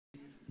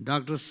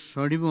Doctor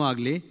स्वर्णिम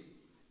वाग्ले,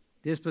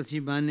 त्यसपछि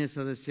मान्य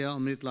सदस्य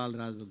अमृतलाल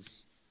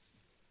राजवंशी।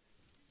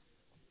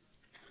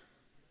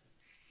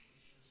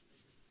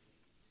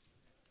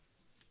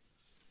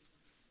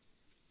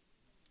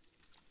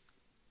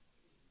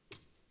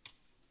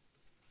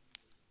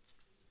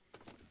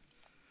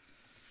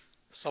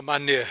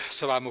 सम्मान्य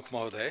सभामुख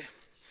महोदय,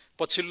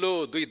 पछिल्लो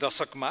 2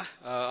 दशकमा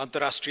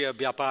अन्तर्राष्ट्रिय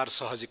व्यापार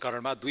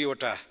सहजीकरणमा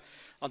 2वटा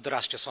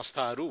अन्तर्राष्ट्रिय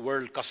संस्थाहरू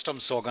वर्ल्ड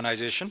कस्टम्स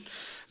अर्गनाइजेसन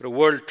र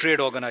वर्ल्ड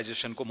ट्रेड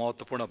अर्गनाइजेसनको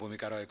महत्त्वपूर्ण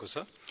भूमिका रहेको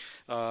छ।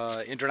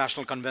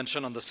 International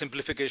convention on the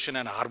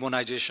simplification and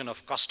हार्मोनाइजेसन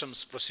of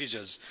customs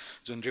procedures,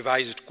 जुन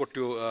रिभाइज्ड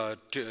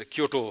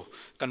क्योटो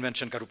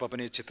कन्भेन्सनका रूपमा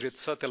पनि चित्रित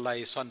छ,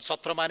 त्यसलाई सन्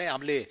 17 मा नै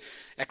हामीले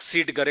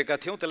एक्सिड गरेका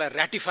थियौँ, त्यसलाई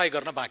ऱ्याटिफाई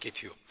गर्न बाँकी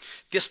थियो।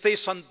 त्यस्तै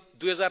सन्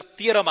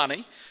 2013 मा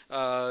नै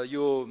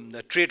यो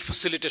ट्रेड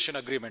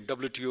फेसिलिटेसन एग्रिमेन्ट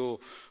WTO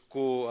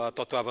को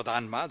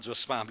तत्वावधानमा,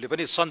 जसमा हामीले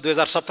पनि सन्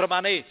 2017 मा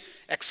नै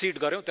एक्सिड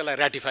गऱ्यौँ, त्यसलाई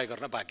ऱ्याटिफाई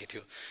गर्न बाँकी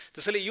थियो।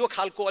 त्यसैले यो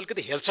खालको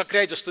अलिकति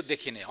हेलचक्र्याई जस्तो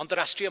देखिने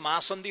अन्तर्राष्ट्रिय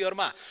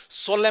महासन्धिहरूमा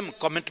सोलेम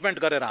कमिटमेन्ट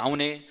गरेर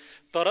आउने,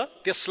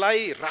 तर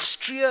त्यसलाई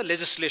राष्ट्रिय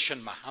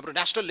लेजिस्लेसनमा, हाम्रो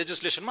नेसनल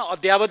लेजिस्लेसनमा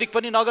अध्यावधिक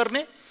पनि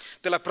नगर्ने,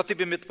 त्यसलाई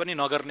प्रतिबिम्बित पनि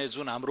नगर्ने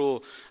जुन हाम्रो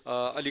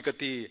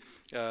अलिकति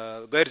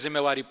गैर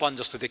जिम्मेवारीपन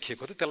जस्तो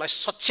देखिएको थियो, त्यसलाई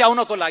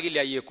सच्याउनको लागि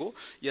ल्याइएको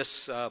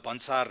यस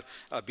भन्सार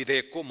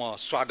विधेयकको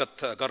म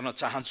स्वागत गर्न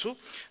चाहन्छु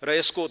र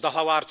यसको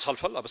दफावार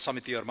छलफल अब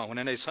समितिहरूमा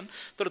हुने नै छन्।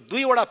 तर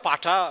 2वटा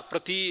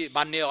पाटाप्रति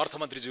माननीय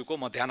अर्थमन्त्रीज्यूको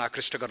म ध्यान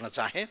आकृष्ट गर्न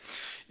चाहे।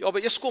 अब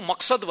यसको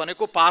मकसद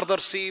भनेको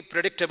पारदर्शी,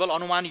 प्रेडिक्टेबल,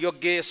 अनुमान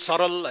योग्य,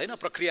 सरल हैन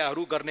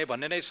प्रक्रियाहरू गर्ने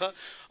भन्ने नै छ।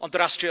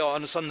 अन्तर्राष्ट्रिय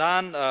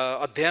अनुसन्धान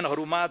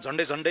अध्ययनहरूमा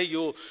झन्डै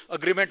यो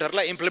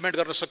एग्रिमेन्टहरूलाई इम्प्लिमेन्ट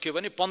गर्न सकियो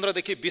भने 15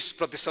 देखि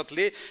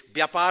 20%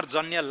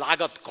 व्यापारजन्य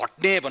लागत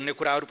घट्ने भन्ने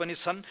कुराहरू पनि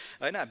छन्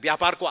हैन।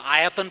 व्यापारको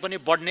आयतन पनि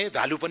बढ्ने,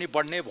 भ्यालु पनि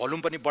बढ्ने,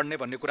 भोल्युम पनि बढ्ने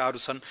भन्ने कुराहरू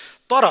छन्।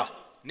 तर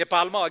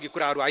नेपालमा अघि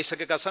कुराहरू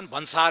आइसकेका छन्,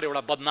 भन्सार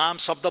एउटा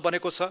बदनाम शब्द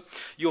बनेको छ।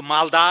 यो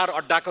मालदार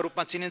अड्डाका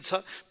रूपमा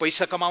चिनिन्छ।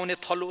 पैसा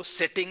कमाउने थलो,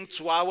 सेटिङ,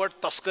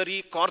 चुहावट,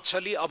 तस्करी,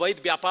 करछली, अवैध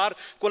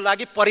व्यापारको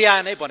लागि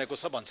पर्याय नै बनेको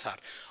छ भन्सार।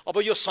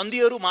 अब यो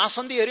सन्धिहरू,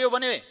 महासन्धि हेऱ्यो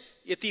भने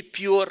यति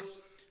प्योर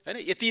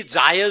हैन, यति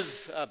जायज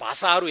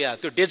भाषाहरू या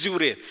त्यो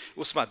डेज्युरे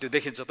उसमा त्यो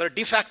देखिन्छ, तर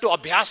डिफ्याक्टो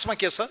अभ्यासमा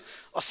के छ,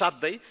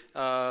 असाध्यै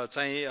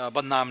चाहिँ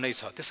बदनाम नै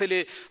छ।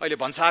 त्यसैले अहिले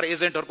भन्सार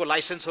एजेन्टहरूको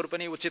लाइसेन्सहरू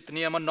पनि उचित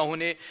नियमन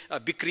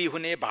नहुने, बिक्री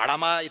हुने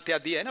भाडामा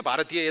इत्यादि हैन,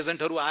 भारतीय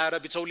एजेन्टहरू आएर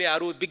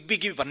बिचौलियाहरू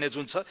बिगबिगी भन्ने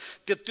जुन छ,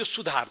 त्यो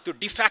सुधार, त्यो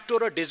डिफ्याक्टो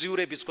र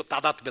डेज्युरे बिचको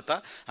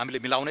तादात्म्यता हामीले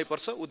मिलाउनै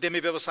पर्छ। उद्यमी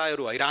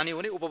व्यवसायहरू हैरानी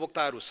हुने,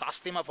 उपभोक्ताहरू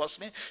शास्तिमा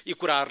फस्ने, यी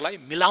कुराहरूलाई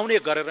मिलाउने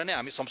गरेर नै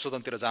हामी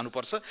संशोधनतिर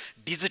जानुपर्छ।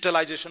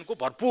 डिजिटलाइजेसनको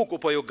भरपूर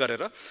उपयोग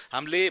गरेर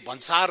हामीले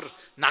भन्सार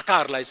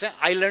नाकाहरूलाई चाहिँ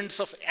आइल्यान्ड्स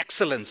अफ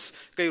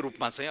एक्सलेन्सकै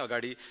रूपमा चाहिँ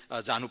अगाडि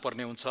जानुपर्ने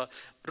हुन्छ।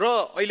 र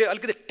अहिले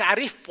अलिकति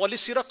ट्यारिफ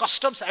पोलिसी र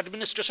कस्टम्स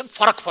एडमिनिस्ट्रेसन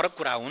फरक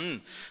कुरा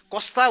हुन्।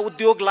 कस्ता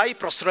उद्योगलाई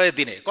प्रश्रय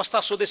दिने, कस्ता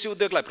स्वदेशी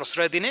उद्योगलाई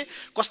प्रश्रय दिने,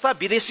 कस्ता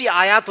विदेशी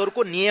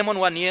आयातहरूको नियमन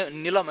वा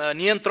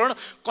नियन्त्रण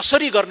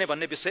कसरी गर्ने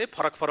भन्ने विषय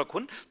फरक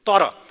हुन्।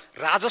 तर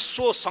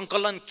राजस्व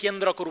सङ्कलन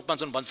केन्द्रको रूपमा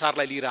जुन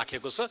भन्सारलाई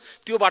लिइराखेको छ,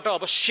 त्योबाट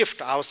अब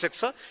शिफ्ट आवश्यक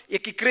छ।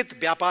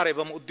 एकीकृत व्यापार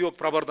एवं उद्योग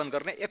प्रवर्धन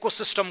गर्ने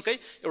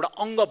इकोसिस्टमकै एउटा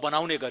अङ्ग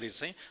बनाउने गरी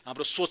चाहिँ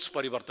हाम्रो सोच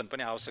परिवर्तन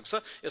पनि आवश्यक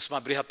छ। यसमा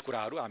बृहत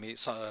कुराहरू हामी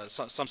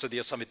संसदीय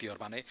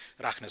समितिहरूमा नै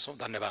राख्नेछौँ।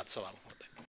 धन्यवाद सभामुख महोदय।